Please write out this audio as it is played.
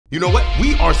You know what?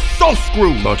 We are so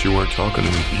screwed. Thought you weren't talking to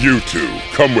me. You two,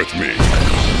 come with me.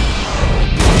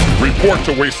 Report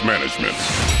to Waste Management.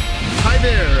 Hi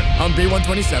there, I'm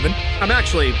B127. I'm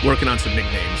actually working on some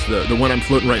nicknames. The one I'm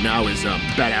floating right now is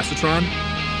Badassatron.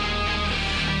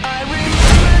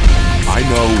 I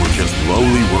know we're just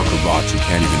lowly worker bots who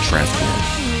can't even transform.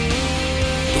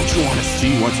 Don't you want to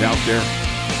see what's out there?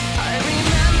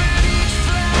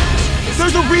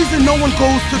 There's a reason no one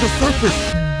goes to the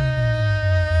surface.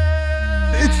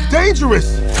 It's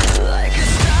dangerous. The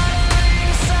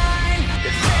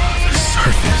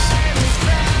surface.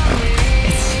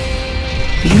 It's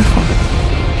beautiful.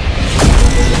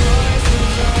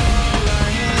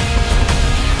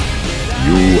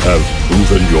 You have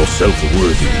proven yourself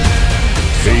worthy.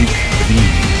 Take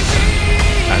these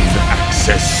and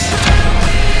access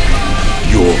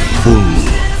your full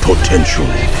potential.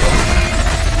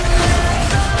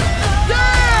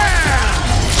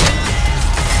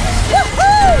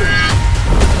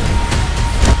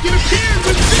 Get a chance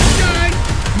with this guy!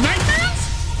 Knife hands?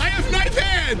 I have knife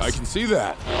hands! I can see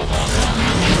that.